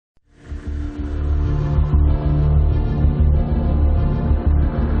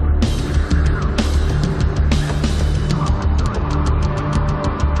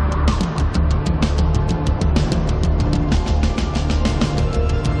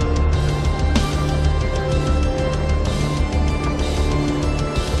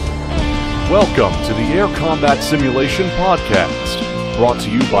Welcome to the Air Combat Simulation Podcast, brought to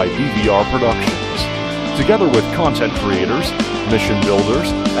you by BVR Productions. Together with content creators, mission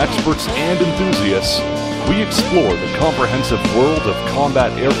builders, experts, and enthusiasts, we explore the comprehensive world of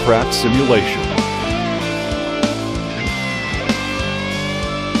combat aircraft simulation.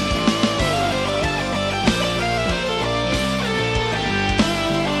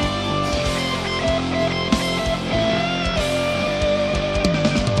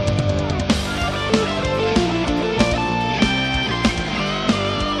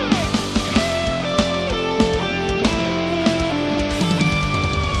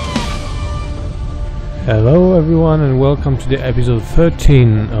 Hello everyone and welcome to the episode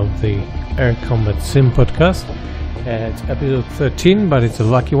 13 of the Air Combat Sim podcast. It's episode 13, but it's a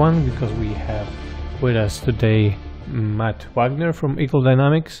lucky one because we have with us today Matt Wagner from Eagle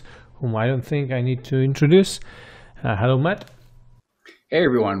Dynamics, whom I don't think I need to introduce. Hello Matt. Hey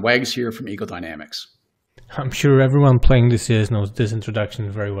everyone, Wags here from Eagle Dynamics. I'm sure everyone playing this series knows this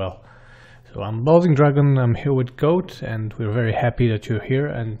introduction very well. So I'm Baltic Dragon, I'm here with Goat, and we're very happy that you're here,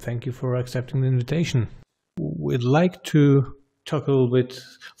 and thank you for accepting the invitation. We'd like to talk a little bit,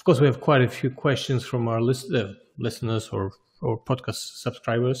 of course we have quite a few questions from our listeners or podcast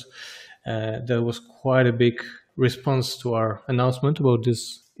subscribers. There was quite a big response to our announcement about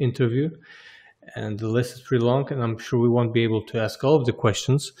this interview, and the list is pretty long, and I'm sure we won't be able to ask all of the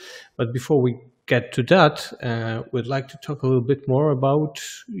questions. But before we get to that, we'd like to talk a little bit more about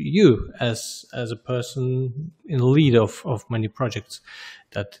you as a person in the lead of many projects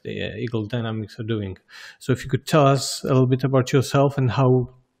that Eagle Dynamics are doing. So if you could tell us a little bit about yourself and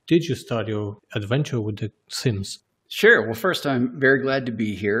how did you start your adventure with the Sims? Sure. Well, first, I'm very glad to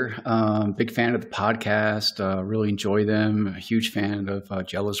be here. Big fan of the podcast. Really enjoy them. A huge fan of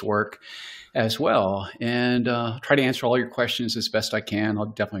Jella's work as well. And try to answer all your questions as best I can. I'll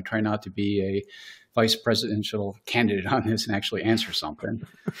definitely try not to be a vice presidential candidate on this and actually answer something.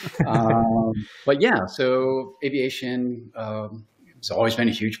 But yeah, so aviation has always been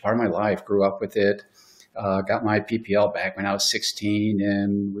a huge part of my life. Grew up with it. Got my PPL back when I was 16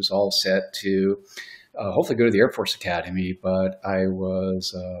 and was all set to hopefully go to the Air Force Academy, but I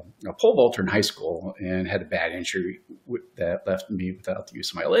was a pole vaulter in high school and had a bad injury that left me without the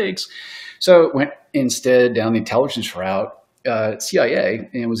use of my legs. So went instead down the intelligence route at CIA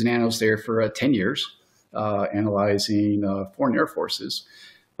and was an analyst there for 10 years, analyzing foreign air forces.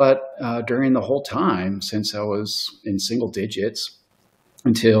 But during the whole time, since I was in single digits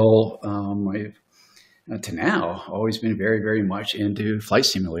until to now, always been very, very much into flight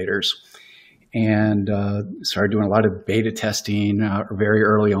simulators. And started doing a lot of beta testing very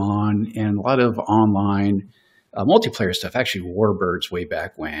early on and a lot of online multiplayer stuff, actually Warbirds way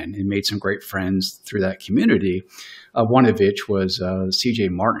back when, and made some great friends through that community, one of which was CJ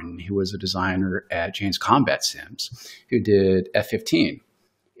Martin, who was a designer at Jane's Combat Sims, who did F-15.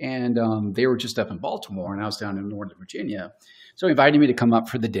 And they were just up in Baltimore, and I was down in Northern Virginia. So he invited me to come up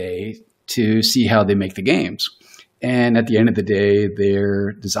for the day to see how they make the games. And at the end of the day,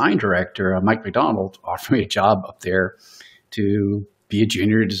 their design director, Mike McDonald, offered me a job up there to be a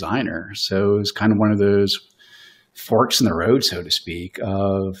junior designer. So it was kind of one of those forks in the road, so to speak,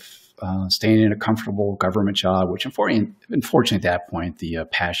 of staying in a comfortable government job, which unfortunately at that point, the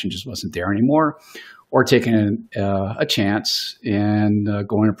passion just wasn't there anymore, or taking a chance and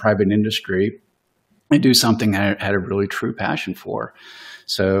going to private industry and do something I had a really true passion for.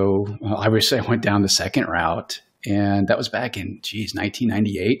 So I would say I went down the second route. And that was back in,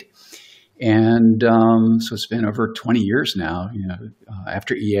 1998. And so it's been over 20 years now.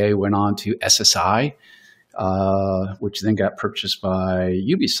 After EA went on to SSI, which then got purchased by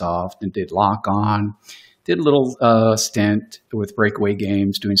Ubisoft and did Lock On. Did a little stint with Breakaway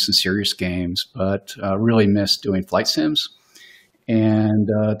Games, doing some serious games, but really missed doing flight sims. And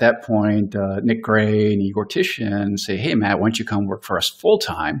at that point, Nick Gray and Igor Tishin say, "Hey, Matt, why don't you come work for us full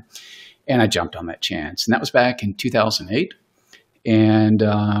time?" And I jumped on that chance. And that was back in 2008. And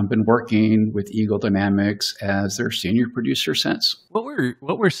I've been working with Eagle Dynamics as their senior producer since. What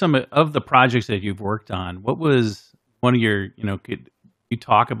were some of the projects that you've worked on? What was one of your, could you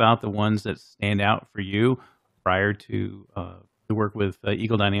talk about the ones that stand out for you prior to the work with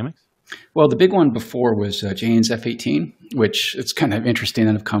Eagle Dynamics? Well, the big one before was Jane's F-18, which it's kind of interesting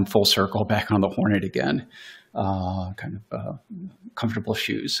that I've come full circle back on the Hornet again. Comfortable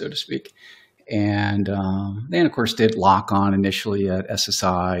shoes, so to speak. And then, of course, did Lock On initially at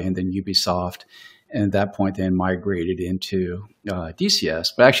SSI and then Ubisoft. And at that point, then migrated into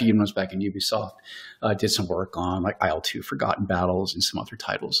DCS. But actually, even when I was back in Ubisoft, did some work on like IL-2 Forgotten Battles and some other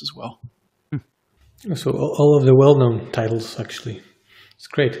titles as well. So all of the well-known titles, actually. It's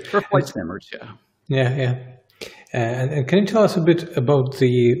great. For flight simmers, yeah. Yeah, yeah. And can you tell us a bit about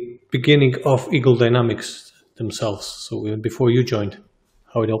the beginning of Eagle Dynamics themselves? So before you joined,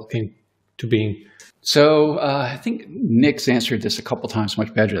 how it all came to being. So I think Nick's answered this a couple times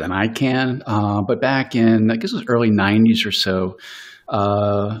much better than I can. But back in, I guess it was early 90s or so,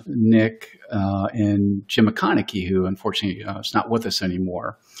 Nick and Jim McConaughey, who unfortunately is not with us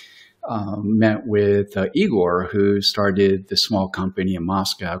anymore, met with Igor, who started this small company in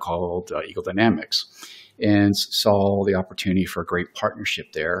Moscow called Eagle Dynamics, and saw the opportunity for a great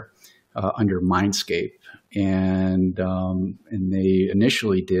partnership there under Mindscape. And they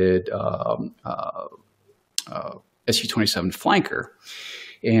initially did SU-27 Flanker,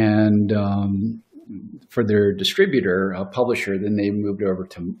 and for their distributor, publisher, then they moved over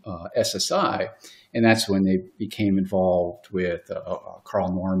to SSI, and that's when they became involved with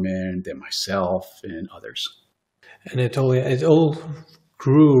Carl Norman, then myself, and others. And it all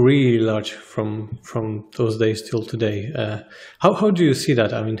grew really large from those days till today. How do you see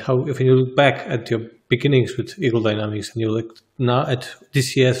that? I mean, if you look back at your beginnings with Eagle Dynamics and you look now at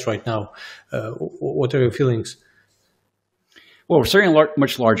DCS right now, what are your feelings? Well, we're certainly a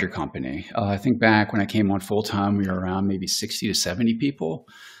much larger company. I think back when I came on full time, we were around maybe 60 to 70 people,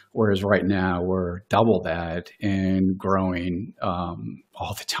 whereas right now we're double that and growing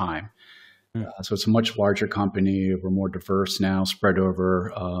all the time. So it's a much larger company. We're more diverse now, spread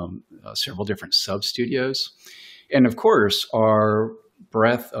over several different sub-studios. And of course, our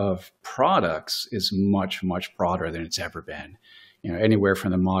breadth of products is much, much broader than it's ever been. You know, anywhere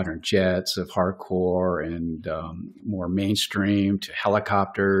from the modern jets of hardcore and more mainstream to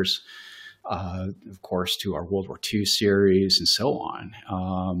helicopters, of course, to our World War II series and so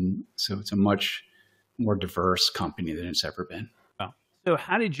on. So it's a much more diverse company than it's ever been. Wow. So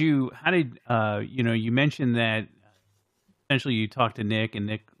you mentioned that essentially you talked to Nick and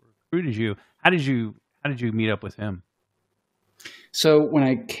Nick recruited you. How did you meet up with him? So when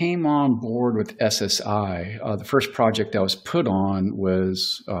I came on board with SSI, the first project I was put on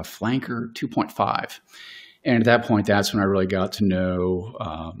was Flanker 2.5. And at that point, that's when I really got to know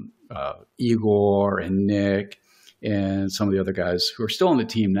Igor and Nick and some of the other guys who are still on the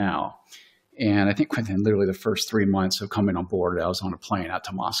team now. And I think within literally the first 3 months of coming on board, I was on a plane out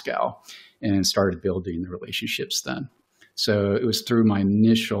to Moscow and started building the relationships then. So it was through my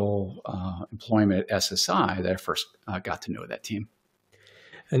initial employment at SSI that I first got to know that team.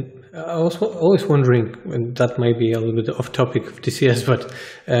 And I was always wondering, and that might be a little bit off topic of DCS, but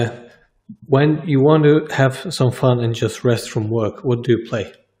when you want to have some fun and just rest from work, what do you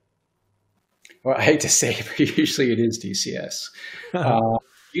play? Well, I hate to say it, but usually it is DCS.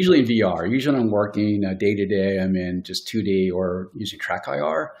 Usually in VR. Usually when I'm working day to day, I'm in just 2D or using track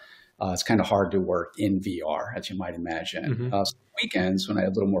IR. It's kind of hard to work in VR, as you might imagine. Mm-hmm. So weekends, when I have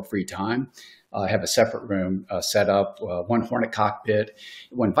a little more free time, I have a separate room set up, one Hornet cockpit,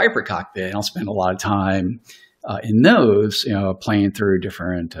 one Viper cockpit, and I'll spend a lot of time in those, playing through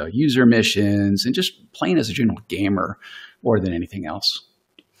different user missions and just playing as a general gamer more than anything else.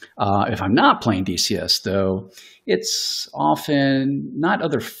 If I'm not playing DCS, though, it's often not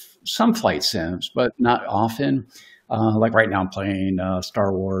some flight sims, but not often. Like right now, I'm playing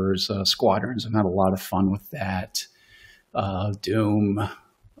Star Wars Squadrons. I've had a lot of fun with that. Doom.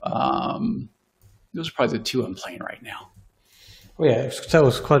 Those are probably the two I'm playing right now. Oh yeah, Star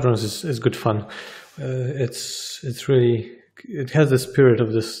Wars Squadrons is good fun. It's really, it has the spirit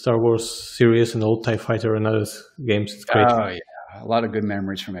of the Star Wars series and old TIE Fighter and other games. It's great. Oh yeah, a lot of good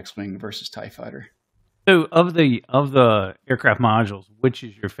memories from X-Wing versus TIE Fighter. So of the aircraft modules, which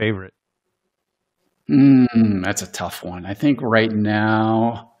is your favorite? That's a tough one. I think right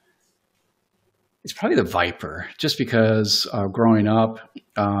now it's probably the Viper, just because growing up,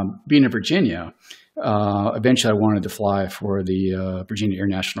 being in Virginia, eventually I wanted to fly for the Virginia Air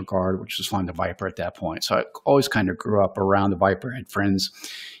National Guard, which was flying the Viper at that point. So I always kind of grew up around the Viper, had friends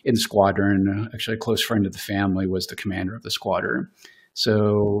in the squadron. Actually, a close friend of the family was the commander of the squadron.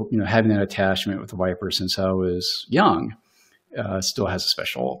 So, having that attachment with the Viper since I was young still has a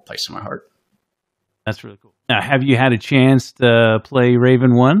special place in my heart. That's really cool. Now, have you had a chance to play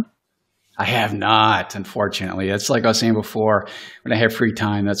Raven 1? I have not, unfortunately. It's like I was saying before, when I have free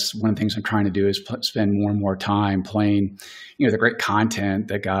time, that's one of the things I'm trying to do is spend more and more time playing, the great content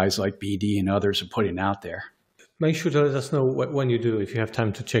that guys like BD and others are putting out there. Make sure to let us know when you do, if you have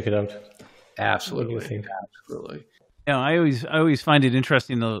time to check it out. Absolutely. What do you think? Absolutely. I always find it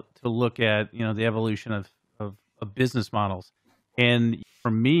interesting to look at, the evolution of business models. And for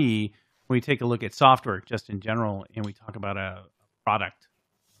me, when we take a look at software just in general and we talk about a product,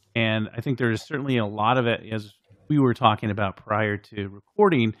 and I think there's certainly a lot of it, as we were talking about prior to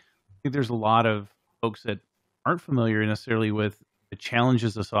recording, I think there's a lot of folks that aren't familiar necessarily with the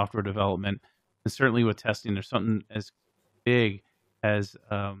challenges of software development, and certainly with testing. There's something as big as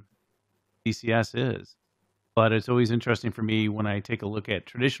DCS is. But it's always interesting for me when I take a look at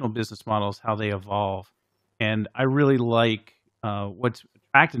traditional business models, how they evolve. And I really like what's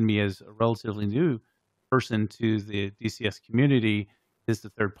attracted me as a relatively new person to the DCS community is the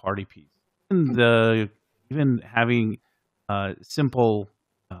third party piece. And even having simple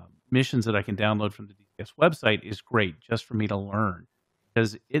missions that I can download from the DCS website is great just for me to learn,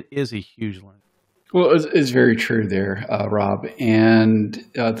 because it is a huge learning. Well, it's very true there, Rob. And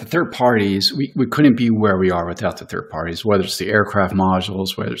the third parties, we couldn't be where we are without the third parties, whether it's the aircraft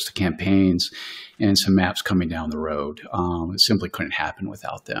modules, whether it's the campaigns, and some maps coming down the road. It simply couldn't happen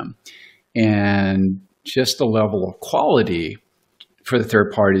without them. And just the level of quality for the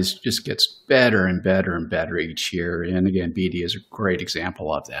third parties just gets better and better and better each year. And again, BD is a great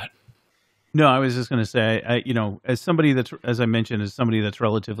example of that. No, I was just going to say, as somebody that's, as I mentioned, as somebody that's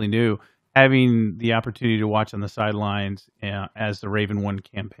relatively new, having the opportunity to watch on the sidelines as the Raven 1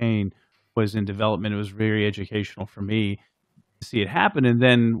 campaign was in development, it was very educational for me to see it happen. And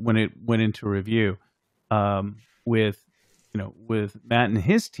then when it went into review with Matt and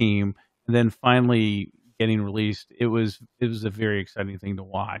his team, and then finally getting released, it was a very exciting thing to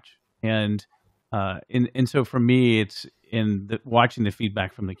watch. And so for me, it's watching the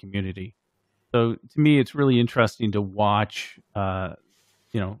feedback from the community. So to me, it's really interesting to watch,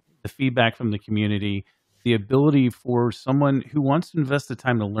 the feedback from the community, the ability for someone who wants to invest the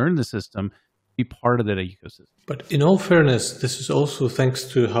time to learn the system, to be part of that ecosystem. But in all fairness, this is also thanks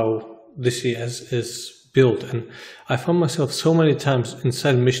to how DCS is built. And I found myself so many times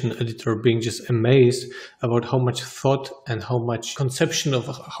inside Mission Editor being just amazed about how much thought and how much conception of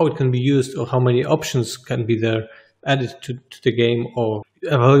how it can be used, or how many options can be there added to the game or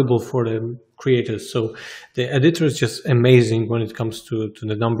available for the creators. So the editor is just amazing when it comes to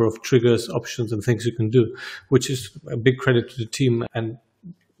the number of triggers, options, and things you can do, which is a big credit to the team. And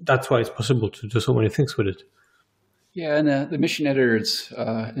that's why it's possible to do so many things with it. Yeah, and the mission editor is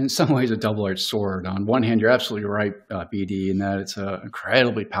in some ways a double-edged sword. On one hand, you're absolutely right, BD, in that it's an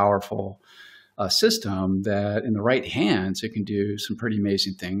incredibly powerful system that in the right hands, it can do some pretty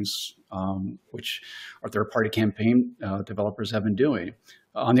amazing things, which our third-party campaign developers have been doing.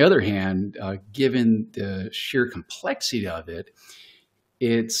 On the other hand, given the sheer complexity of it,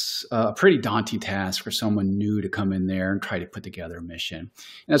 it's a pretty daunting task for someone new to come in there and try to put together a mission. And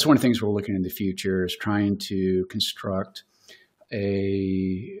that's one of the things we're looking in the future, is trying to construct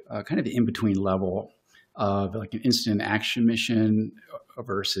a kind of in-between level of like an instant action mission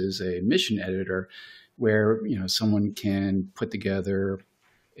versus a mission editor, where someone can put together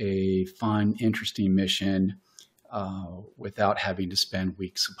a fun, interesting mission without having to spend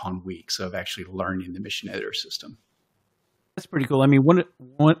weeks upon weeks of actually learning the mission editor system. That's pretty cool. I mean,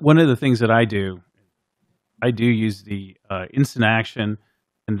 one of the things that I do use the instant action,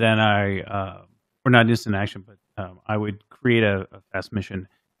 and then or not instant action, but I would create a fast mission,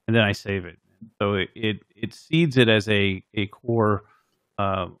 and then I save it. So it seeds it as a core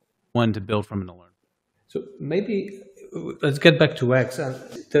one to build from and to learn. So maybe let's get back to Wax. And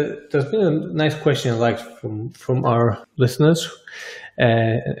there's been a nice question from our listeners,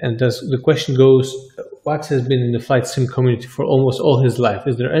 and the question goes: Wax has been in the flight sim community for almost all his life.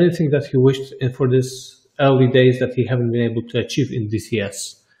 Is there anything that he wished for this early days that he haven't been able to achieve in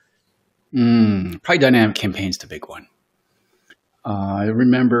DCS? Probably dynamic campaign's the big one. I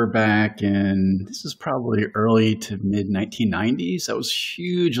remember back in, this is probably early to mid 1990s, I was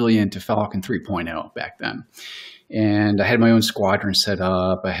hugely into Falcon 3.0 back then. And I had my own squadron set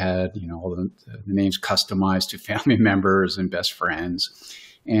up. I had, all the names customized to family members and best friends,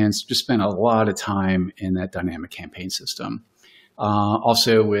 and just spent a lot of time in that dynamic campaign system.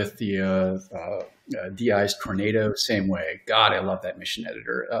 Also with the DI's Tornado, same way. God, I love that mission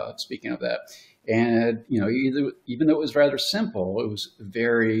editor. Speaking of that. And, even though it was rather simple, it was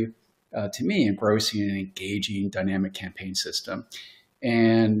very, to me, engrossing and engaging dynamic campaign system.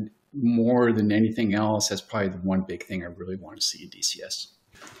 And more than anything else, that's probably the one big thing I really want to see in DCS.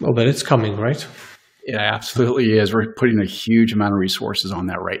 Well, but it's coming, right? It absolutely is. We're putting a huge amount of resources on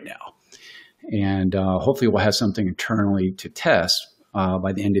that right now. And hopefully we'll have something internally to test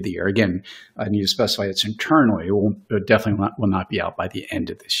by the end of the year. Again, I need to specify it's internally. It definitely will not be out by the end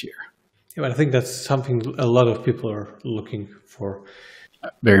of this year. Yeah, but I think that's something a lot of people are looking for.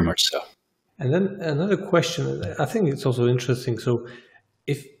 Very much so. And then another question, I think it's also interesting. So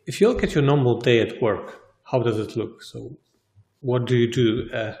if you look at your normal day at work, how does it look? So what do you do?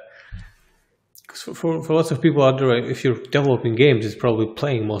 For lots of people out there, if you're developing games, it's probably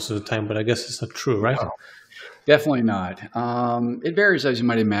playing most of the time, but I guess it's not true, right? Oh, definitely not. It varies, as you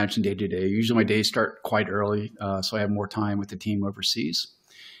might imagine, day to day. Usually my days start quite early, so I have more time with the team overseas.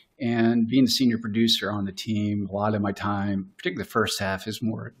 And being the senior producer on the team, a lot of my time, particularly the first half, is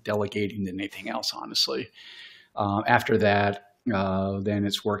more delegating than anything else, honestly. After that, then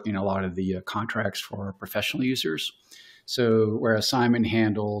it's working a lot of the contracts for professional users. So whereas Simon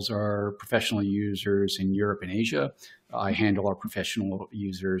handles our professional users in Europe and Asia, I handle our professional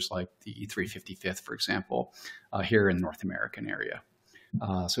users like the E355th, for example, here in the North American area.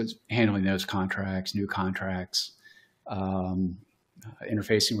 So it's handling those contracts, new contracts,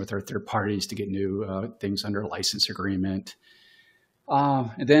 interfacing with our third parties to get new things under a license agreement.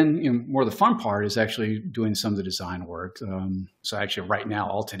 And then, more the fun part is actually doing some of the design work. So actually right now,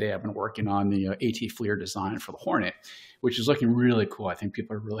 all today, I've been working on the AT Fleer design for the Hornet, which is looking really cool. I think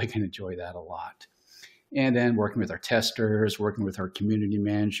people are really going to enjoy that a lot. And then working with our testers, working with our community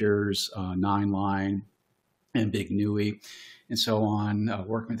managers, Nine Line and Big Nui, and so on,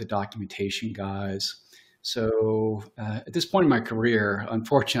 working with the documentation guys. So at this point in my career,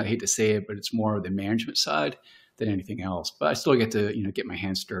 unfortunately, I hate to say it, but it's more of the management side than anything else. But I still get to get my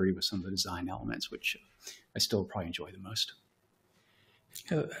hands dirty with some of the design elements, which I still probably enjoy the most.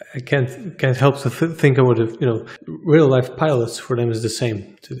 I can't help to think about it. Real life pilots, for them is the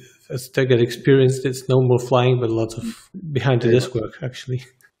same. As they get experience, it's no more flying, but lots of behind the desk work actually.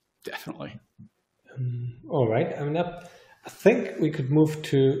 Definitely. All right. I think we could move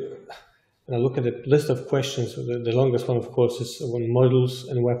to. When I look at the list of questions, the longest one, of course, is on modules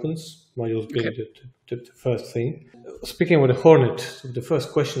and weapons. Modules being the first thing. Speaking about the Hornet, the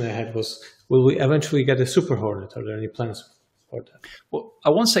first question I had was, will we eventually get a Super Hornet? Are there any plans for that? Well, I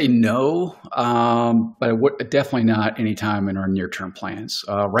won't say no, but definitely not anytime in our near-term plans.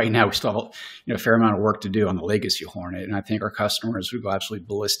 Right now, we still have a fair amount of work to do on the Legacy Hornet, and I think our customers would go absolutely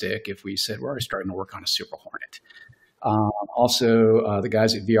ballistic if we said we're already starting to work on a Super Hornet. Also, the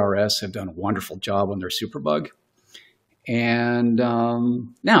guys at VRS have done a wonderful job on their Superbug. And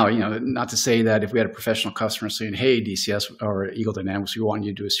now, not to say that if we had a professional customer saying, hey, DCS or Eagle Dynamics, we want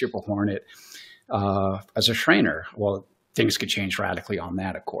you to do a Super Hornet as a trainer, well, things could change radically on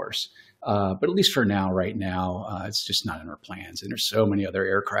that, of course. But at least for now, right now, it's just not in our plans. And there's so many other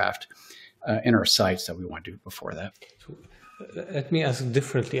aircraft in our sights that we want to do before that. So, let me ask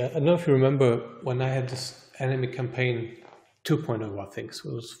differently. I don't know if you remember when I had this Enemy Campaign 2.0, I think. So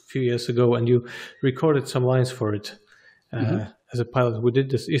it was a few years ago, and you recorded some lines for it. As a pilot, we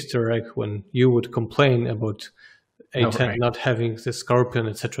did this Easter egg when you would complain about A10 not having the Scorpion,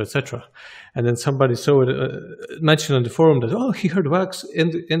 etc., and then somebody saw it mentioned on the forum that he heard wax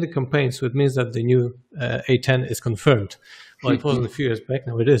in the campaign, so it means that the new A10 is confirmed. Well, it wasn't a few years back,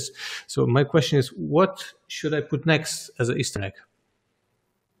 now it is. So my question is, what should I put next as an Easter egg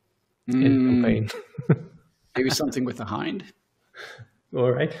in the campaign? Maybe something with the Hind.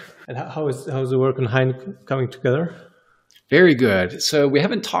 All right. And how's the work on Hind coming together? Very good. So we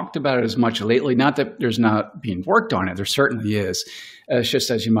haven't talked about it as much lately. Not that there's not being worked on it. There certainly is. It's just,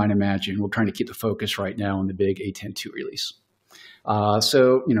 as you might imagine, we're trying to keep the focus right now on the big A10-2 release.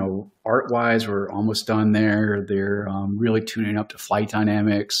 So, art-wise, we're almost done there. They're really tuning up to flight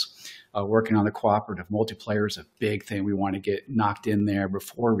dynamics. Working on the cooperative multiplayer is a big thing we want to get knocked in there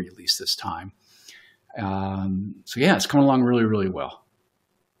before release this time. So yeah, it's coming along really, really well.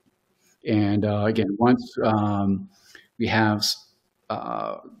 And again, once we have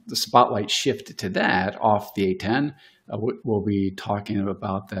the spotlight shifted to that off the A10, we'll be talking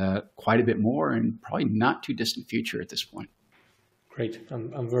about that quite a bit more and probably not too distant future at this point. Great.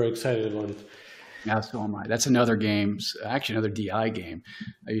 I'm very excited about it. Yeah, so am I. That's another game, actually another DI game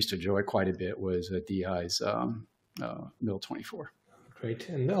I used to enjoy quite a bit, was DI's Mil-24. Great.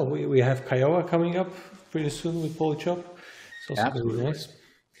 And now we have Kiowa coming up pretty soon with Polychop. It's also going to be nice.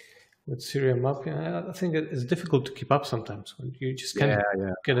 With Syria map, I think it's difficult to keep up sometimes. You just can't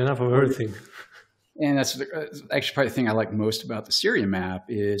get enough of everything. And that's actually probably the thing I like most about the Syria map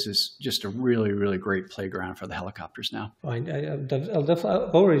is it's just a really, really great playground for the helicopters now.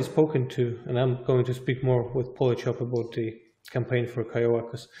 I've already spoken to, and I'm going to speak more with Polychop about the campaign for Kiowa,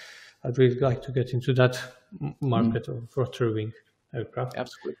 because I'd really like to get into that market of rotary-wing aircraft.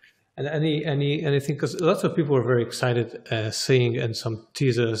 Absolutely. And anything, because lots of people are very excited seeing in some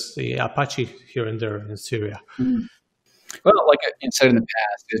teasers the Apache here and there in Syria. Mm-hmm. Well, like I said in the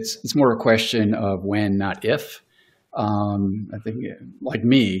past, it's more a question of when, not if. I think, like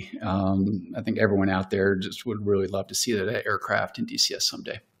me, I think everyone out there just would really love to see that aircraft in DCS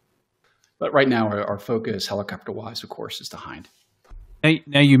someday. But right now, our focus, helicopter-wise, of course, is the Hind.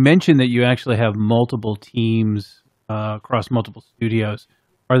 Now you mentioned that you actually have multiple teams across multiple studios.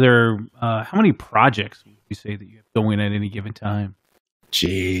 Are there how many projects would you say that you have going at any given time?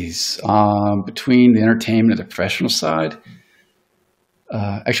 Geez, between the entertainment and the professional side,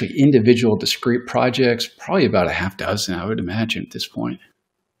 actually individual discrete projects, probably about a half dozen, I would imagine at this point.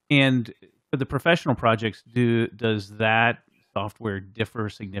 And for the professional projects, does that software differ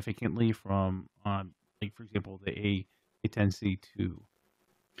significantly from, like for example, the A10C2?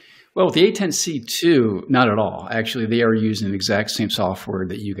 Well, with the A10C2, not at all. Actually, they are using the exact same software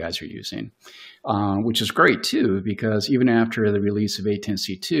that you guys are using, which is great too, because even after the release of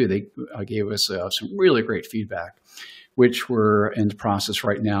A10C2, they gave us some really great feedback, which we're in the process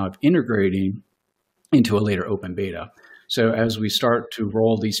right now of integrating into a later open beta. So as we start to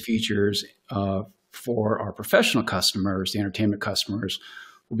roll these features for our professional customers, the entertainment customers,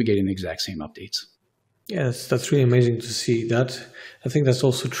 we'll be getting the exact same updates. Yes, that's really amazing to see that. I think that's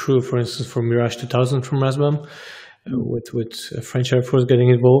also true, for instance, for Mirage 2000 from Rasbam, with French Air Force getting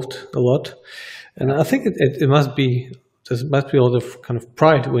involved a lot. And I think it must be, there must be a lot of kind of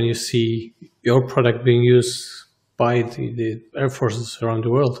pride when you see your product being used by the Air Forces around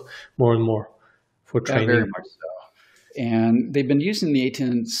the world more and more for training. Yeah, very much so. And they've been using the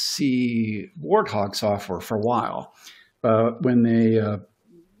A10C Warthog software for a while. But when they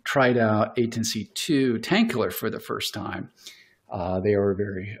tried out A10C2 Tankular for the first time, they were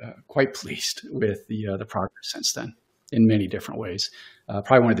very quite pleased with the progress since then in many different ways.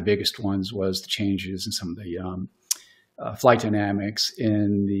 Probably one of the biggest ones was the changes in some of the flight dynamics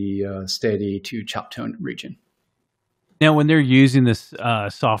in the steady to chop tone region. Now, when they're using this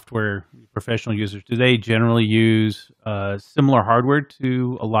software, professional users, do they generally use similar hardware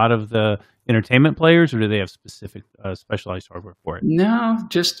to a lot of the entertainment players, or do they have specific specialized hardware for it? No,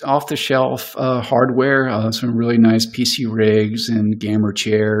 just off-the-shelf hardware, some really nice PC rigs and gamer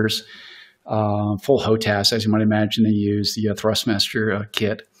chairs, full HOTAS, as you might imagine. They use the Thrustmaster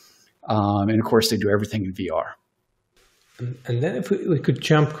kit. And of course, they do everything in VR. And then if we could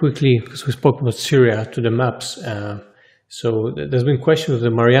jump quickly, because we spoke about Syria, to the maps. So there's been questions of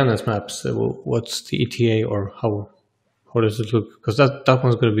the Marianas maps. What's the ETA, or how does it look? Because that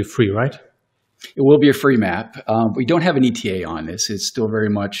one's going to be free, right? It will be a free map. We don't have an ETA on this. It's still very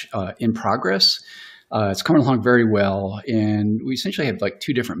much in progress. It's coming along very well. And we essentially have like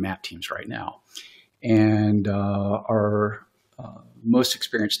two different map teams right now. And our most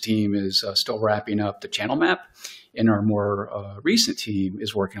experienced team is still wrapping up the channel map. And our more recent team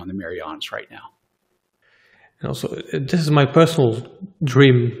is working on the Marianas right now. And also, this is my personal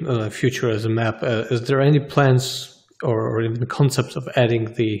dream future as a map. Is there any plans or even the concept of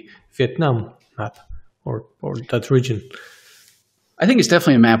adding the Vietnam map or that region? I think it's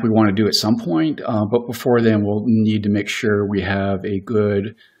definitely a map we want to do at some point. But before then, we'll need to make sure we have a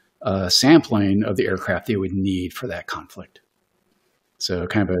good sampling of the aircraft they would need for that conflict. So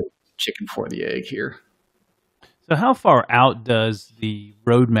kind of a chicken before the egg here. So how far out does the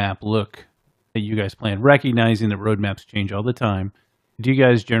roadmap look that you guys plan, recognizing that roadmaps change all the time? Do you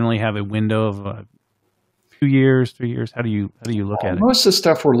guys generally have a window of 2 years, 3 years? How do you look at it? Most of the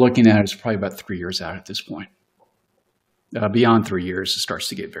stuff we're looking at is probably about 3 years out at this point. Beyond 3 years, it starts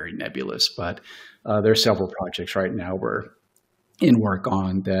to get very nebulous, but there are several projects right now we're in work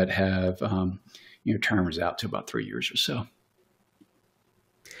on that have terms out to about 3 years or so.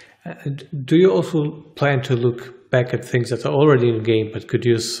 Do you also plan to look back at things that are already in the game but could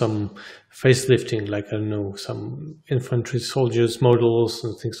use some facelifting, like, I don't know, some infantry soldiers models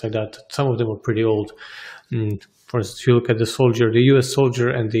and things like that? Some of them are pretty old. For instance, if you look at the soldier, the US soldier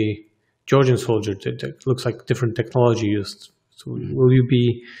and the Georgian soldier, it looks like different technology used. So will you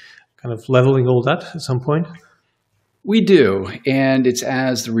be kind of leveling all that at some point? We do, and it's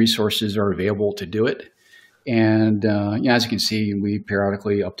as the resources are available to do it. And as you can see, we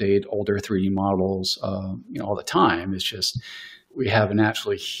periodically update older 3D models all the time. It's just we have an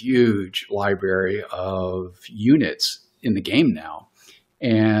absolutely huge library of units in the game now.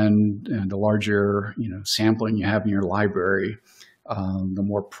 And the larger sampling you have in your library, the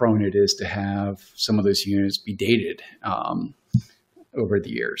more prone it is to have some of those units be dated over the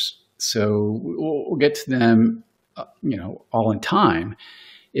years. So we'll get to them all in time.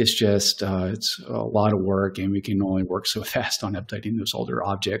 It's just it's a lot of work, and we can only work so fast on updating those older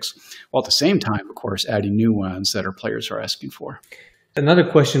objects, while at the same time, of course, adding new ones that our players are asking for. Another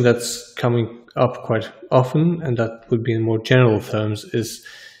question that's coming up quite often, and that would be in more general terms, is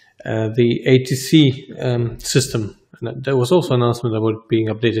the ATC system. And there was also an announcement about being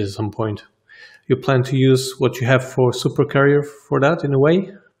updated at some point. You plan to use what you have for supercarrier for that in a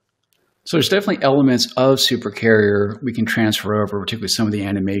way? So there's definitely elements of supercarrier we can transfer over, particularly some of the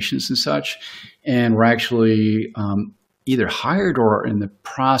animations and such. And we're actually either hired or in the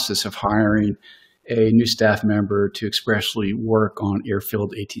process of hiring a new staff member to expressly work on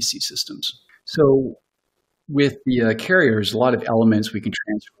airfield ATC systems. So with the carriers, a lot of elements we can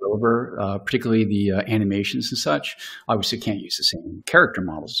transfer over, particularly the animations and such. Obviously, can't use the same character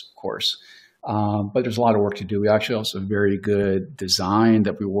models, of course, but there's a lot of work to do. We actually also have very good design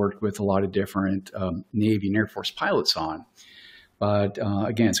that we worked with a lot of different Navy and Air Force pilots on. But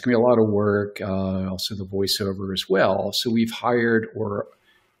again, it's going to be a lot of work, also the voiceover as well. So we've hired or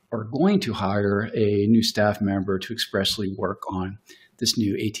are going to hire a new staff member to expressly work on this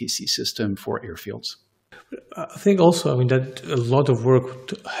new ATC system for airfields. I think also, I mean, that a lot of work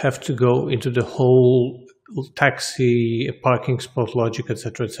would have to go into the whole taxi, parking spot logic,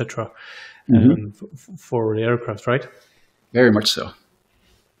 etc., etc., for the aircraft, right? Very much so.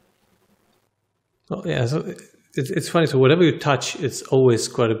 Well, yeah, so it's funny. So whatever you touch, it's always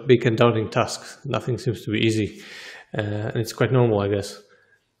quite a big and daunting task. Nothing seems to be easy, and it's quite normal, I guess.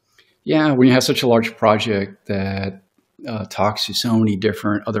 Yeah, when you have such a large project that talks to so many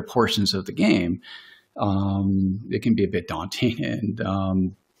different other portions of the game, it can be a bit daunting and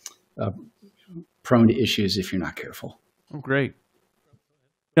prone to issues if you're not careful. Oh, great.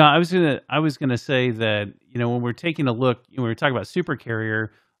 No, I was gonna say that, when we're taking a look, when we're talking about supercarrier,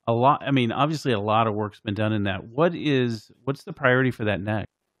 a lot. I mean, obviously, a lot of work's been done in that. What's the priority for that next?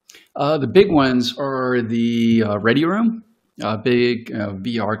 The big ones are the Ready Room, big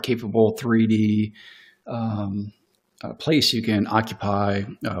VR capable 3D place you can occupy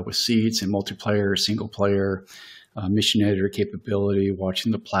with seats and multiplayer, single player, mission editor capability,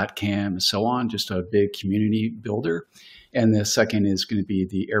 watching the plat cam and so on, just a big community builder. And the second is going to be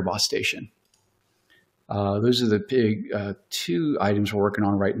the Airboss Station. Those are the big two items we're working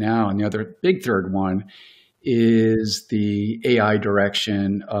on right now. And the other big third one is the AI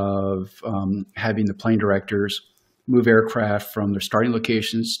direction of having the plane directors move aircraft from their starting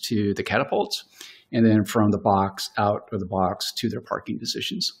locations to the catapults, and then from the box out of the box to their parking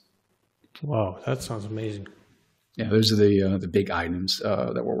positions. Wow, that sounds amazing. Yeah, those are the big items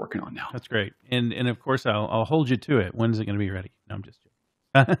that we're working on now. That's great, and of course I'll hold you to it. When is it going to be ready? No, I'm just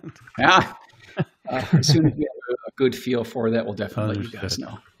joking. As soon as we have a good feel for that, we'll definitely let you guys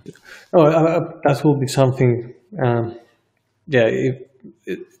know. Oh, that will be something.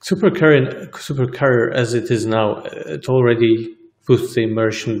 Supercarrier as it is now, it already boosts the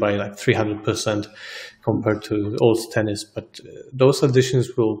immersion by like 300% compared to old tennis. But those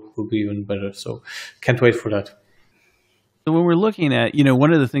additions will be even better. So can't wait for that. So when we're looking at,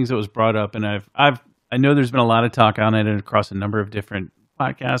 one of the things that was brought up, and I know there's been a lot of talk on it across a number of different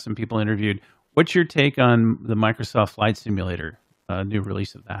podcasts and people interviewed. What's your take on the Microsoft Flight Simulator, new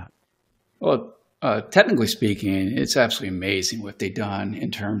release of that? Well, technically speaking, it's absolutely amazing what they've done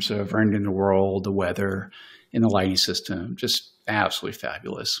in terms of rendering the world, the weather, and the lighting system. Just absolutely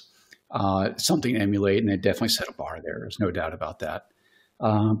fabulous. Something to emulate, and they definitely set a bar there. There's no doubt about that.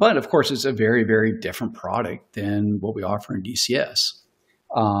 But of course, it's a very, very different product than what we offer in DCS.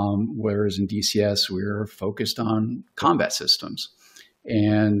 Whereas in DCS, we're focused on combat systems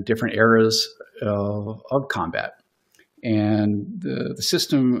and different eras of combat. And the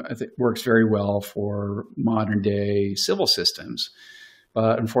system, I think, works very well for modern day civil systems,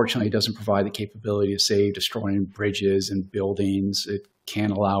 but unfortunately it doesn't provide the capability of, say, destroying bridges and buildings. It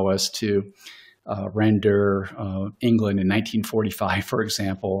can't allow us to render England in 1945, for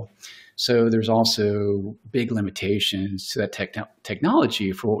example. So there's also big limitations to that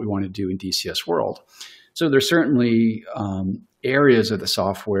technology for what we want to do in DCS world. So there's certainly areas of the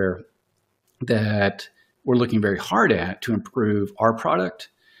software that we're looking very hard at to improve our product,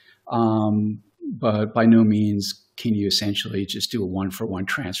 but by no means can you essentially just do a one-for-one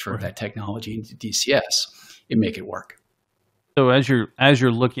transfer of that technology into DCS and make it work. So as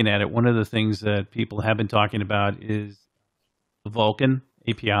you're looking at it, one of the things that people have been talking about is the Vulkan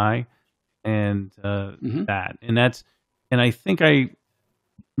API and that, and I think I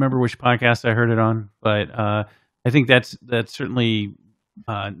remember which podcast I heard it on, but I think that's certainly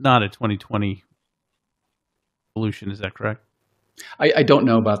not a 2020 solution. Is that correct? I don't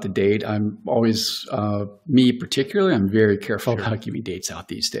know about the date. I'm always, me particularly, I'm very careful about giving dates out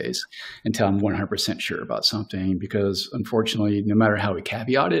these days until I'm 100% sure about something, because unfortunately, no matter how we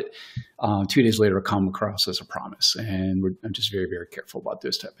caveat it, 2 days later, it'll come across as a promise. And I'm just very, very careful about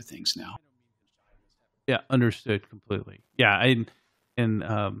those type of things now. Yeah, understood completely. Yeah, and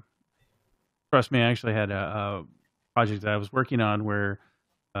trust me, I actually had a project that I was working on where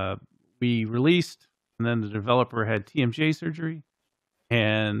we released, and then the developer had TMJ surgery,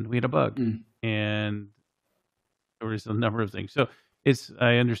 and we had a bug, and there was a number of things. So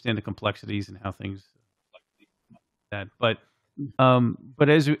I understand the complexities and how things that, but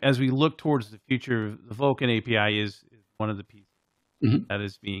as we look towards the future, the Vulkan API is one of the pieces that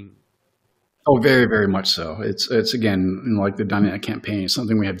is being. Oh, very, very much so. It's again, like the dynamic campaign, it's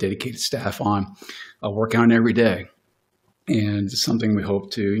something we have dedicated staff on, working on every day, and it's something we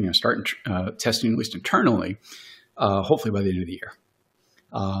hope to start testing at least internally, hopefully by the end of the year.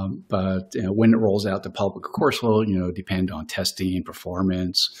 But when it rolls out to public, of course, will depend on testing,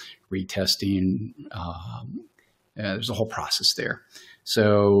 performance, retesting. There's a whole process there.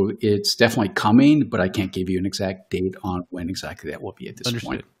 So it's definitely coming, but I can't give you an exact date on when exactly that will be at this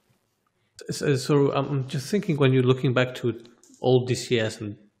point. So I'm just thinking, when you're looking back to old DCS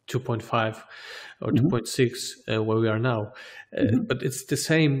and 2.5 or 2.6, where we are now, but it's the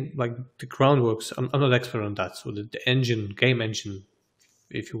same, like the groundworks. I'm not expert on that. So the game engine,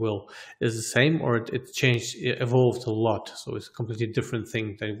 if you will, is the same, or it changed, it evolved a lot. So it's a completely different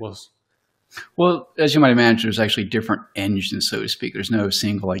thing than it was. Well, as you might imagine, there's actually different engines, so to speak. There's no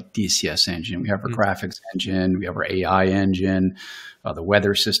single like DCS engine. We have our graphics engine, we have our AI engine, the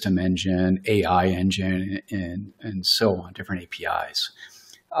weather system engine, AI engine, and so on, different APIs.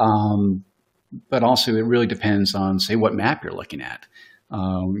 But also, it really depends on, say, what map you're looking at.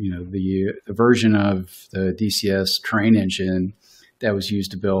 The version of the DCS terrain engine that was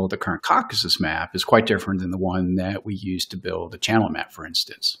used to build the current Caucasus map is quite different than the one that we used to build the channel map, for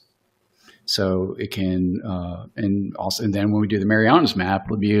instance. So it can, and then when we do the Marianas map,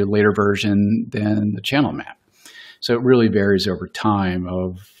 it'll be a later version than the channel map. So it really varies over time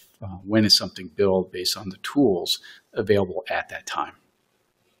of when is something built based on the tools available at that time.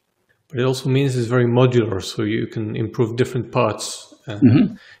 But it also means it's very modular, so you can improve different parts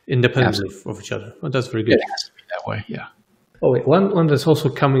independently of each other. Well, that's very good. It has to be that way, yeah. Oh, wait, one that's also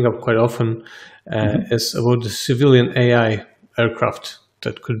coming up quite often is about the civilian AI aircraft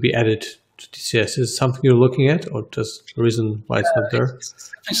that could be added to DCS. Is it something you're looking at, or just the reason why it's not there?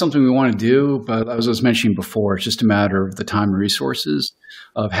 It's something we want to do, but as I was mentioning before, it's just a matter of the time and resources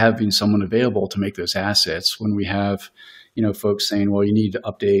of having someone available to make those assets. When we have, folks saying, well, you need to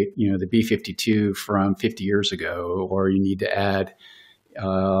update, the B-52 from 50 years ago, or you need to add,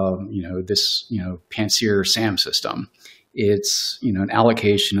 this, Pantsir SAM system. It's, an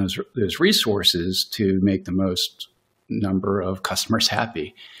allocation of those resources to make the most number of customers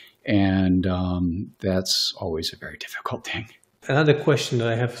happy. And that's always a very difficult thing. Another question that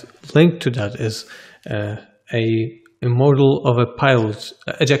I have linked to that is a model of a pilot,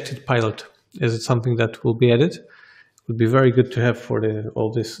 ejected pilot. Is it something that will be added? It would be very good to have for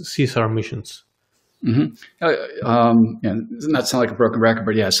all these CSAR missions. Doesn't that sound like a broken record?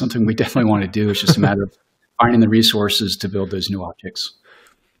 But yeah, it's something we definitely want to do. It's just a matter of finding the resources to build those new objects.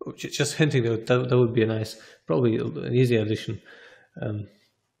 Just hinting that would be probably an easy addition.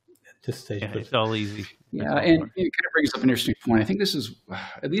 This stage, it's all easy. Yeah, and it kind of brings up an interesting point. I think this is,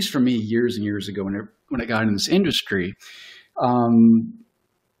 at least for me, years and years ago when I got into this industry,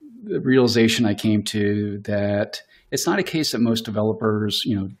 the realization I came to that it's not a case that most developers,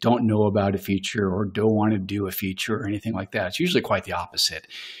 don't know about a feature or don't want to do a feature or anything like that. It's usually quite the opposite.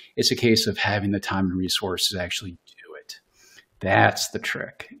 It's a case of having the time and resources to actually do it. That's the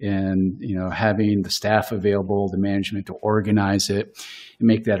trick. And, having the staff available, the management to organize it and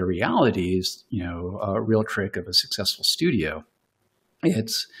make that a reality is, a real trick of a successful studio.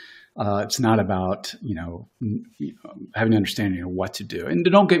 It's not about, having an understanding of what to do. And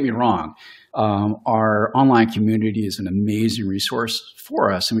don't get me wrong, our online community is an amazing resource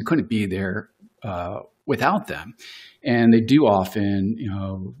for us, and we couldn't be there without them. And they do often,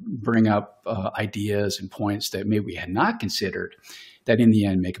 bring up ideas and points that maybe we had not considered that in the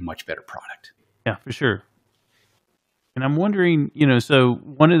end make a much better product. Yeah, for sure. And I'm wondering, so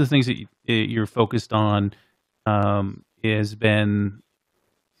one of the things that you're focused on has been,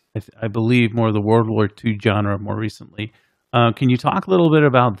 I believe, more of the World War II genre more recently. Can you talk a little bit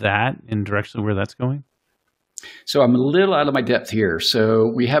about that and directionally where that's going? So I'm a little out of my depth here.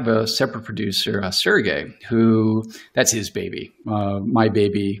 So we have a separate producer, Sergey, that's his baby. My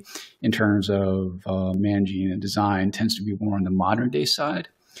baby, in terms of managing and design, tends to be more on the modern day side.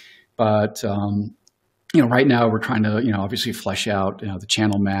 But right now we're trying to, obviously flesh out the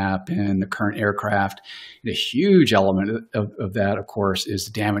channel map and the current aircraft. And a huge element of that, of course, is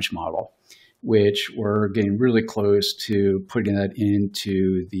the damage model, which we're getting really close to putting that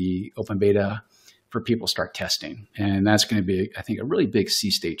into the open beta for people to start testing. And that's going to be, I think, a really big sea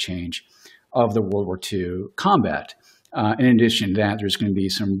state change of the World War II combat. In addition to that, there's going to be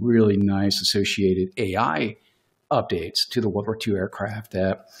some really nice associated AI updates to the World War II aircraft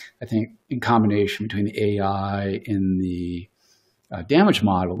that I think in combination between the AI and the damage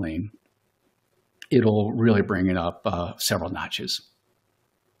modeling, it'll really bring it up several notches.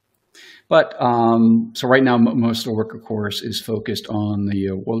 But so right now, most of the work, of course, is focused on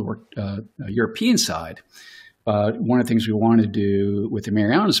the World War European side. But one of the things we want to do with the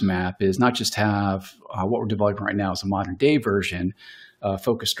Marianas map is not just have what we're developing right now as a modern day version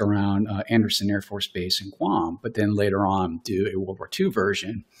focused around Andersen Air Force Base in Guam, but then later on do a World War II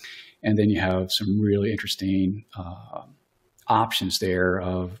version. And then you have some really interesting options there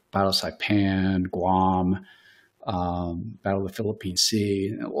of Battle of Saipan, Guam, Battle of the Philippine Sea,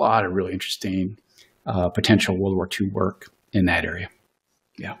 and a lot of really interesting potential World War II work in that area.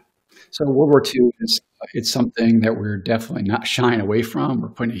 Yeah. So World War II it's something that we're definitely not shying away from. We're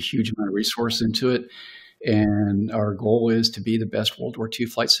putting a huge amount of resource into it. And our goal is to be the best World War II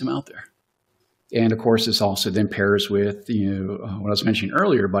flight sim out there. And of course, this also then pairs with, what I was mentioning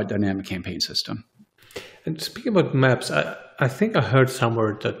earlier about dynamic campaign system. And speaking about maps, I think I heard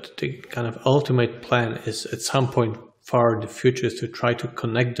somewhere that the kind of ultimate plan is at some point far in the future is to try to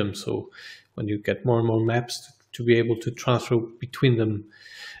connect them. So when you get more and more maps to be able to transfer between them.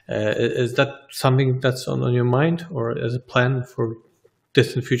 Is that something that's on your mind or as a plan for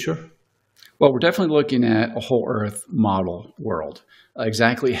distant future? Well, we're definitely looking at a whole Earth model world.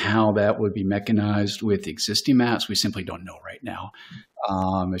 Exactly how that would be mechanized with existing maps, we simply don't know right now.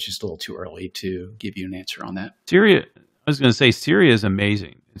 It's just a little too early to give you an answer on that. Syria, I was going to say Syria is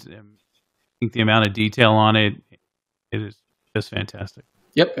amazing. I think the amount of detail on it is just fantastic.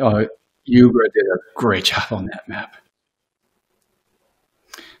 Yep, Ugra did a great job on that map.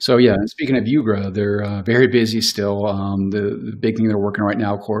 So yeah, speaking of Ugra, they're very busy still. The big thing they're working on right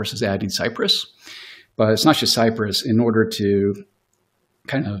now, of course, is adding Cyprus. But it's not just Cyprus. In order to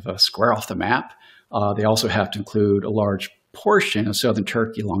kind of square off the map, they also have to include a large portion of southern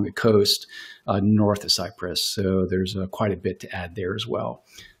Turkey along the coast north of Cyprus. So there's quite a bit to add there as well.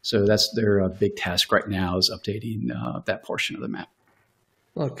 So that's their big task right now is updating that portion of the map.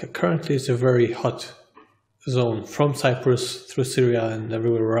 Well, currently it's a very hot zone from Cyprus through Syria and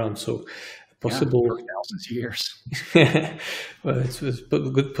everywhere around. So possible thousands of years. Well, it's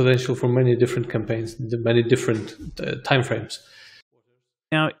good potential for many different campaigns, many different time frames.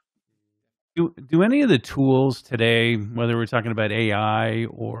 Now, do any of the tools today, whether we're talking about AI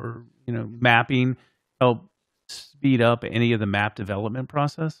or mapping, help speed up any of the map development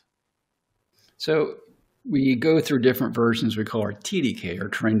process? So we go through different versions we call our TDK, or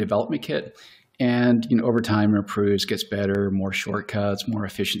Terrain Development Kit. And over time, it improves, gets better, more shortcuts, more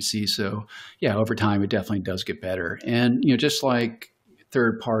efficiency. So yeah, over time, it definitely does get better. And just like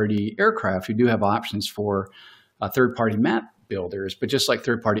third-party aircraft, we do have options for third-party map builders. But just like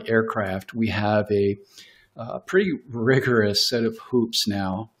third-party aircraft, we have a pretty rigorous set of hoops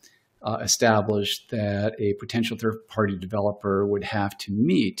now established that a potential third-party developer would have to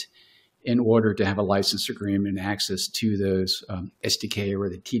meet in order to have a license agreement and access to those SDK or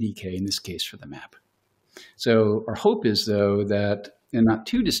the TDK, in this case, for the map. So our hope is, though, that in not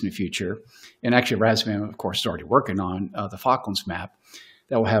too distant future, and actually Razvan, of course, is already working on the Falklands map,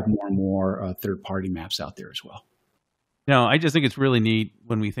 that will have more and more third-party maps out there as well. I just think it's really neat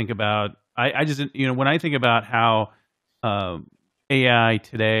when we think about, when I think about how AI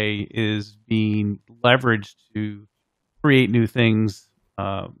today is being leveraged to create new things.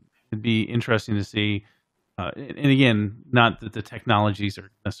 It'd be interesting to see. And again, not that the technologies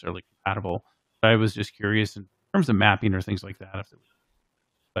are necessarily compatible, but I was just curious in terms of mapping or things like that.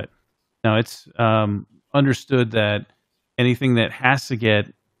 But no, it's understood that anything that has to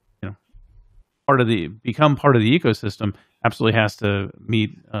get become part of the ecosystem absolutely has to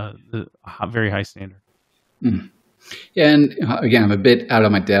meet the very high standard. Mm. And again, I'm a bit out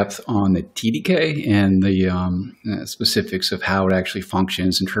of my depth on the TDK and the specifics of how it actually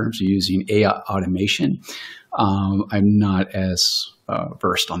functions in terms of using AI automation. I'm not as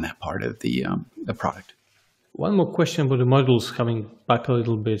versed on that part of the product. One more question about the modules, coming back a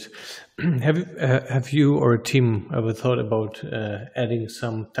little bit. Have you or a team ever thought about adding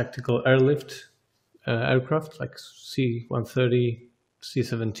some tactical airlift aircraft like C-130,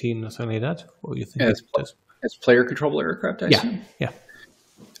 C-17 or something like that? Or you think as player controllable aircraft, I assume? Yeah.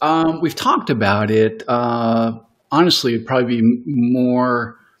 We've talked about it. Honestly, it'd probably be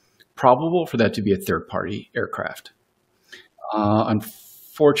more probable for that to be a third-party aircraft.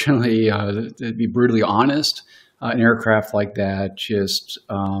 Unfortunately, to be brutally honest, an aircraft like that just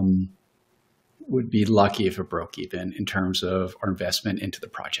would be lucky if it broke even in terms of our investment into the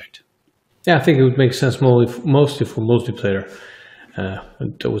project. Yeah, I think it would make sense mostly for multiplayer.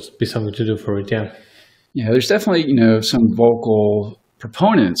 That would be something to do for it, yeah. There's definitely, some vocal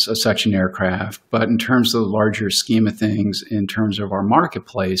proponents of such an aircraft, but in terms of the larger scheme of things, in terms of our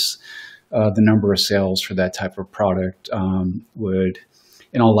marketplace, the number of sales for that type of product would,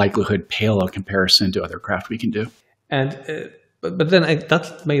 in all likelihood, pale in comparison to other craft we can do. And but then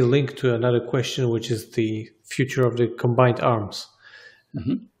that may link to another question, which is the future of the combined arms.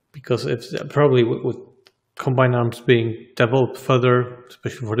 Mm-hmm. Because if probably with combined arms being developed further,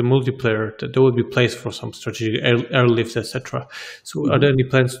 especially for the multiplayer, that there would be place for some strategic airlift, etc. So, are there any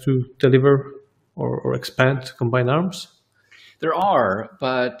plans to deliver or expand combined arms? There are,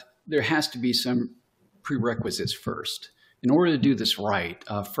 but there has to be some prerequisites first. In order to do this right,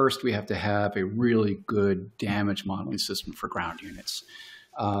 first we have to have a really good damage modeling system for ground units.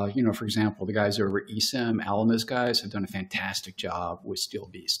 For example, the guys over at ESIM, Alama's guys, have done a fantastic job with Steel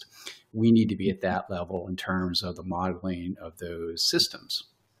Beast. We need to be at that level in terms of the modeling of those systems.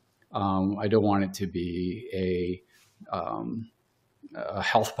 I don't want it to be a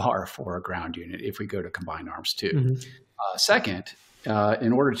health bar for a ground unit if we go to combined arms too. Mm-hmm. Second,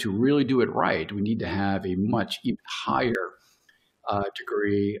 in order to really do it right, we need to have a much even higher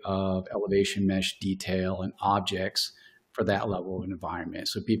degree of elevation mesh detail and objects for that level of environment,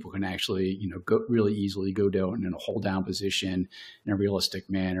 so people can actually, go really easily go down in a hold down position in a realistic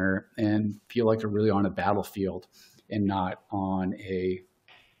manner and feel like they're really on a battlefield and not on a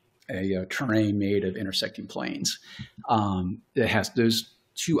terrain made of intersecting planes. It has those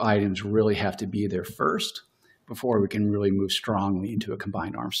two items really have to be there first before we can really move strongly into a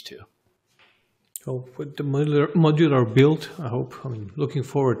combined arms too. So with the modular build, I'm looking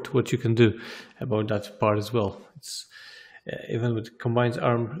forward to what you can do about that part as well. It's even with combined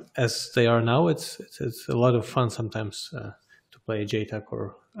arm as they are now, it's a lot of fun sometimes to play JTAC,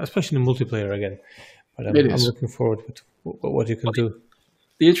 or especially in multiplayer again. But I'm looking forward to what you can do.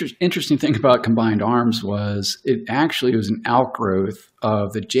 The interesting thing about combined arms was it actually was an outgrowth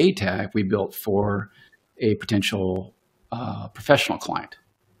of the JTAC we built for a potential professional client.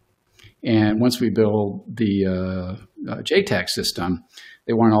 And once we build the JTAC system,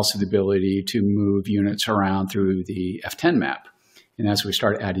 they want also the ability to move units around through the F10 map. And as we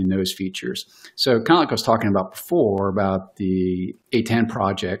start adding those features. So kind of like I was talking about before about the A10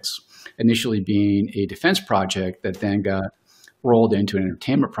 projects initially being a defense project that then got rolled into an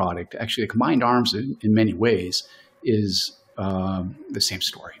entertainment product. Actually, Combined Arms in many ways is the same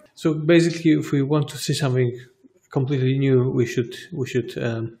story. So basically, if we want to see something completely new, we should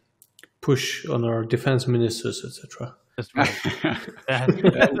push on our defense ministers, etc. That's right.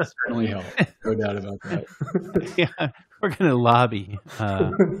 That would certainly help. No doubt about that. Yeah, we're going to lobby.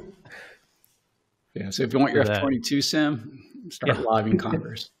 Yeah, so if you want your F-22 sim, start lobbying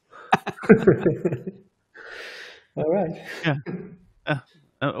Congress. All right. Yeah.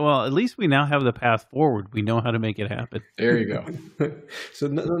 Well, at least we now have the path forward. We know how to make it happen. There you go. So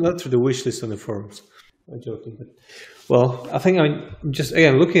not through the wish list on the forums. I'm joking. But, well, I think I'm just,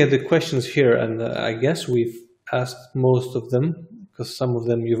 again, looking at the questions here, and I guess we've asked most of them, because some of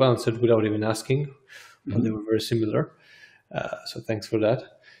them you've answered without even asking, but they were very similar. So thanks for that.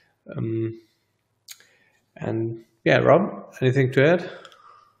 And yeah, Rob, anything to add?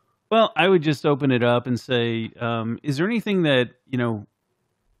 Well, I would just open it up and say, is there anything that,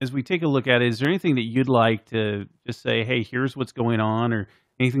 as we take a look at it, is there anything that you'd like to just say, hey, here's what's going on, or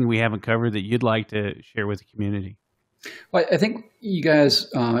anything we haven't covered that you'd like to share with the community? Well, I think you guys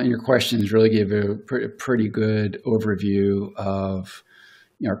in your questions really gave a pretty good overview of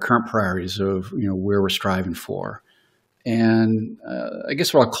our current priorities of where we're striving for. And I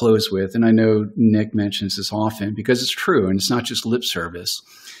guess what I'll close with, and I know Nick mentions this often because it's true, and it's not just lip service,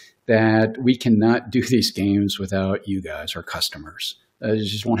 that we cannot do these games without you guys, our customers. It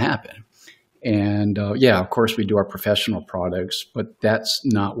just won't happen. And of course we do our professional products, but that's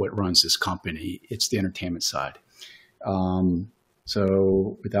not what runs this company. It's the entertainment side.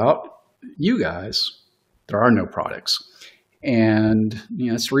 So without you guys, there are no products. And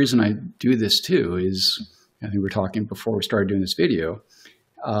that's the reason I do this too, is I think we were talking before we started doing this video,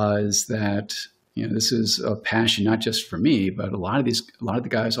 is that this is a passion, not just for me, but a lot of the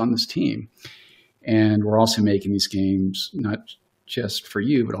guys on this team. And we're also making these games, not just for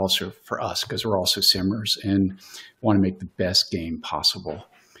you, but also for us, because we're also simmers and want to make the best game possible.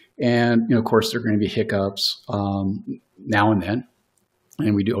 And, of course, there are going to be hiccups now and then,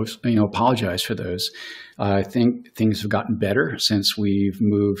 and we do, apologize for those. I think things have gotten better since we've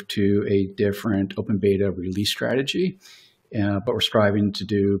moved to a different open beta release strategy, but we're striving to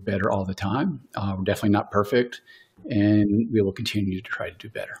do better all the time. We're definitely not perfect, and we will continue to try to do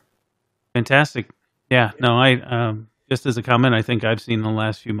better. Fantastic. Yeah, no, just as a comment, I think I've seen in the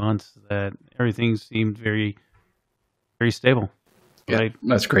last few months that everything seemed very, very stable. Yeah, right?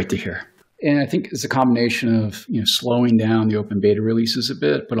 That's great to hear. And I think it's a combination of slowing down the open beta releases a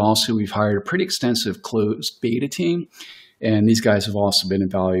bit, but also we've hired a pretty extensive closed beta team. And these guys have also been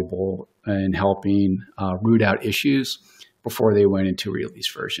invaluable in helping root out issues before they went into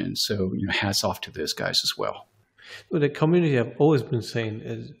release versions. So hats off to those guys as well. Well, the community, I've always been saying,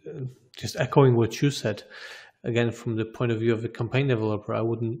 is just echoing what you said. Again, from the point of view of a campaign developer, I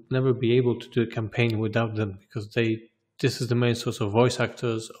would never be able to do a campaign without them, because this is the main source of voice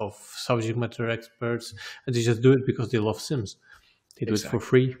actors, of subject matter experts, and they just do it because they love Sims. They do it for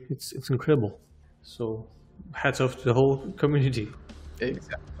free. It's incredible. So hats off to the whole community.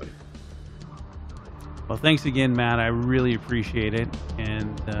 Exactly. Well, thanks again, Matt. I really appreciate it.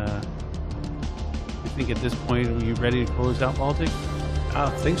 And I think at this point, are you ready to close out, Baltic? I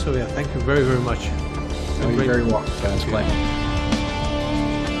think so, yeah. Thank you very, very much. You're very welcome, guys.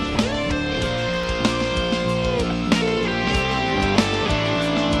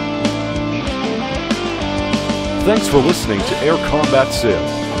 Thanks for listening to Air Combat Sim.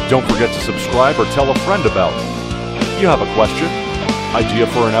 Don't forget to subscribe or tell a friend about it. If you have a question, idea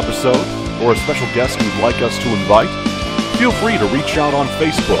for an episode, or a special guest you'd like us to invite, feel free to reach out on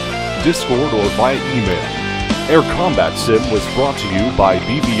Facebook, Discord, or via email. Air Combat Sim was brought to you by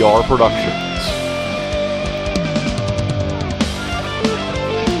BVR Productions.